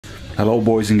Hello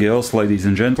boys and girls, ladies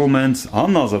and gentlemen,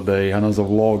 another day, another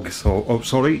vlog.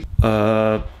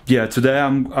 So, yeah, today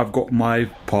I've got my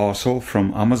parcel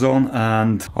from Amazon,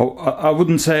 and I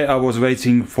wouldn't say I was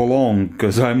waiting for long,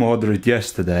 because I ordered it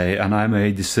yesterday and I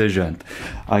made a decision.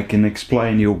 I can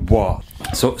explain you what.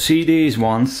 So see these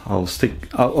ones, I'll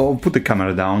put the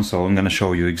camera down, so I'm gonna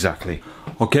show you exactly.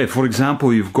 Okay, for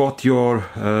example, you've got your,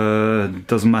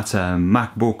 doesn't matter,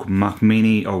 MacBook, Mac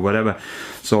Mini or whatever.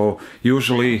 So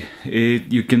usually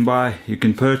you can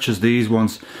purchase these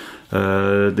ones,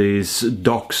 these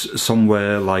docks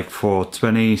somewhere like for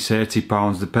 20-30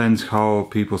 pounds, depends how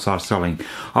people are selling.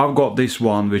 I've got this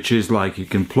one which is like you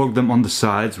can plug them on the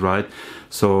sides, right?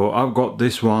 So I've got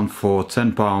this one for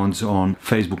 10 pounds on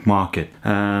Facebook Market,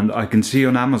 and I can see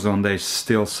on Amazon they're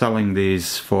still selling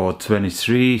these for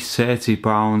 23-30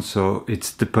 pounds. So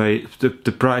it's the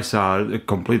price are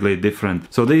completely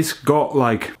different. So these got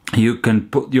like, you can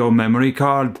put your memory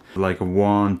card, like a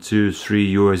 1, 2,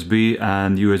 3 USB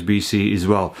and USB-C as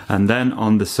well. And then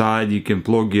on the side you can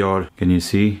plug your, can you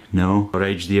see? No? Your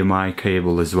HDMI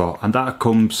cable as well. And that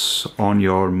comes on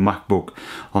your MacBook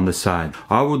on the side.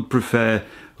 I would prefer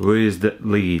with the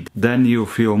lead, then you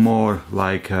feel more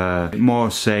like more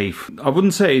safe. I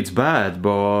wouldn't say it's bad,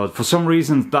 but for some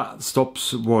reason that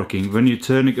stops working. When you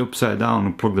turn it upside down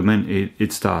and plug them in,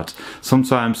 it starts.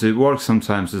 Sometimes it works,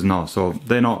 sometimes it's not, so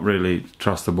they're not really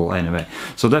trustable anyway.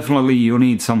 So definitely you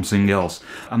need something else.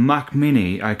 A Mac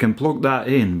Mini, I can plug that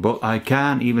in, but I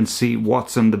can't even see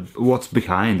what's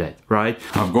behind it, right?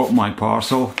 I've got my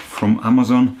parcel from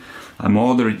Amazon. I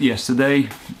ordered it yesterday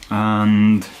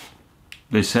and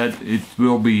they said it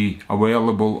will be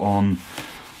available on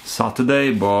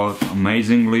Saturday, but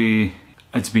amazingly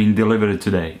it's been delivered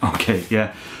today. Okay,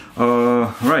 yeah.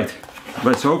 Right,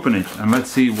 let's open it and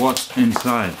let's see what's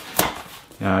inside.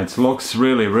 Yeah, it looks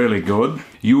really good.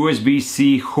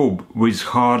 USB-C hub with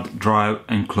hard drive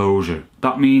enclosure.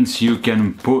 That means you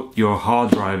can put your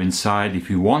hard drive inside if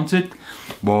you want it,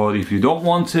 but if you don't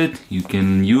want it, you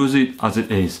can use it as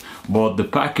it is. But the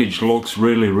package looks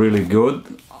really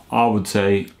good. I would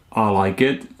say I like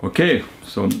it. Okay,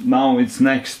 so now it's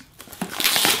next.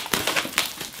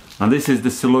 And this is the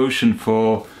solution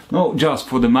for, not just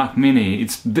for the Mac Mini,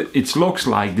 it looks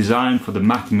like designed for the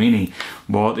Mac Mini,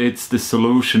 but it's the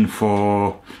solution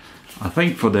for, I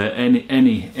think, for the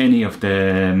any of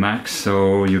the Macs.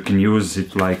 So you can use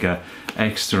it like a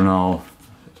external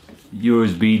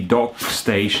USB dock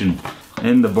station.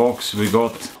 In the box we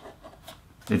got,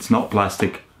 it's not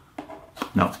plastic.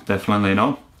 No, definitely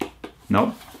not.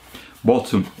 No,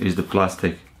 bottom is the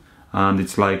plastic, and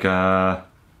it's like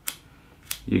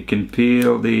you can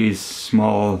peel these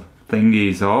small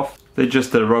thingies off. They're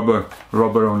just a rubber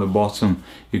on the bottom.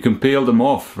 You can peel them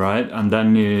off, right? And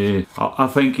then I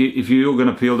think if you're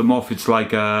gonna peel them off, it's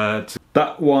like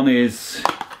that one is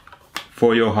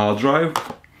for your hard drive.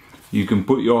 You can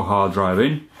put your hard drive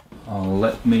in.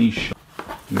 Let me show.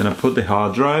 I'm gonna put the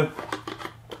hard drive.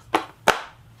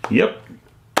 Yep.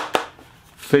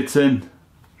 Fits in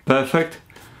perfect.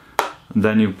 And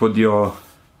then you put your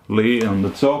lid on the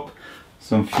top,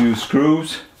 some few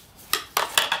screws,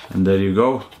 and there you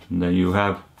go. And then you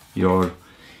have your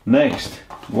next.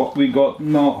 What we got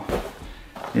now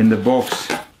in the box,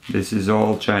 this is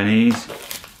all Chinese.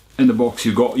 In the box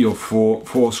you got your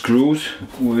four screws,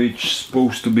 which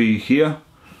supposed to be here.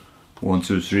 1,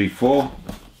 2, 3, 4.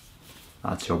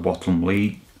 That's your bottom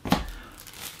lid.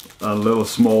 A little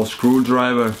small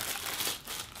screwdriver,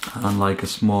 and like a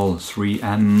small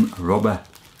 3M rubber,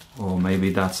 or maybe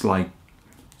that's like,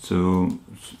 so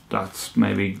that's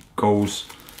maybe goes,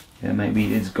 yeah,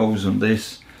 maybe it goes on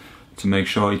this to make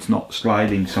sure it's not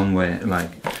sliding somewhere,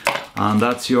 like. And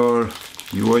that's your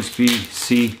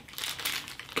USB-C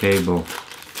cable.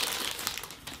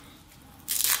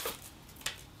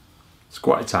 It's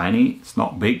quite tiny, it's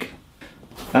not big.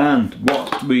 And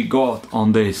what we got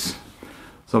on this,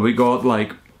 so we got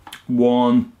like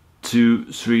 1, 2,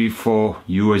 3, 4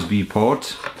 USB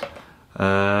ports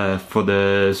for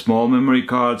the small memory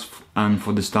cards and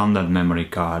for the standard memory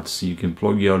cards. You can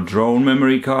plug your drone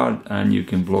memory card and you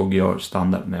can plug your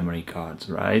standard memory cards,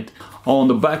 right? On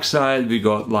the back side we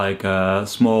got like a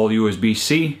small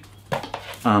USB-C,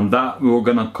 and that we're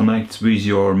gonna connect with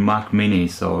your Mac Mini.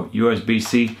 So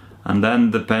USB-C, and then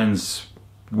depends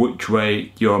which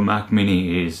way your Mac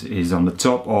Mini is on the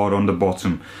top or on the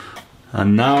bottom.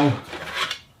 And now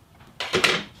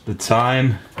the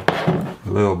time, a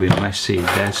little bit messy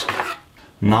desk.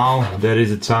 Now there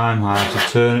is a time I have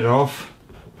to turn it off.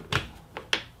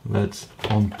 Let's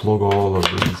unplug all of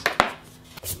these.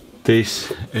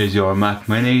 This is your Mac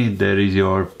Mini, there is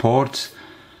your ports.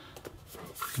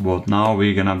 but now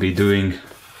we're gonna be doing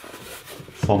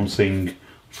something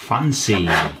fancy.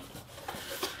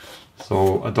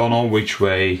 So I don't know which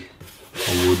way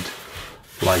I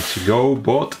would like to go,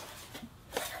 but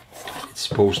it's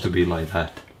supposed to be like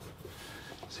that.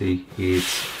 See,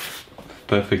 it's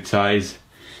perfect size.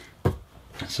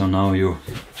 So now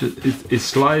it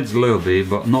slides a little bit,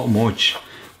 but not much.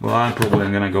 But I'm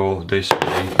probably gonna go this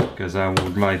way because I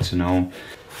would like to know.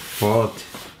 But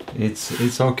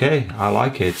it's okay. I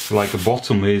like it. It's like the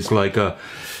bottom is like a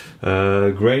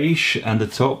grayish, and the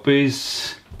top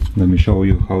is. Let me show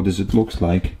you how does it looks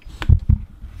like.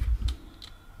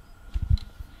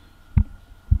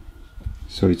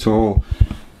 So it's all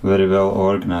very well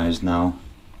organized now.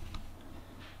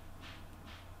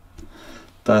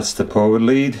 That's the power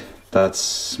lead,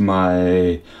 that's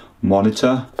my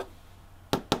monitor,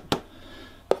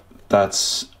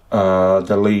 that's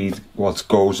the lead what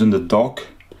goes in the dock,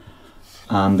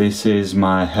 and this is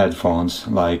my headphones,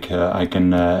 like I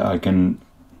can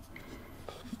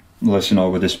listen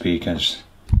over the speakers.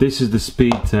 This is the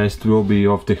speed test will be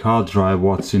of the hard drive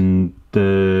what's in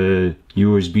the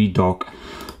USB dock.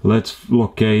 Let's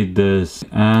locate this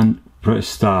and press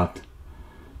start.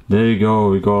 There you go,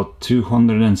 we got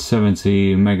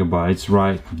 270 megabytes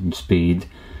write speed,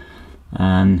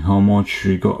 and how much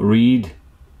we got read?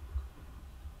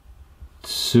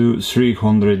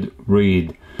 300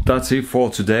 read. That's it for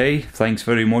today. Thanks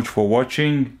very much for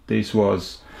watching. This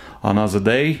was another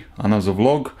day, another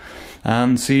vlog,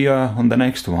 and see you on the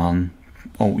next one.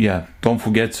 Oh yeah, don't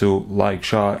forget to like,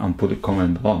 share and put a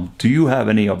comment below. Do you have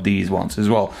any of these ones as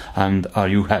well, and are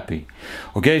you happy?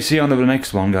 Okay, see you on the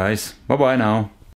next one, guys. Bye bye now.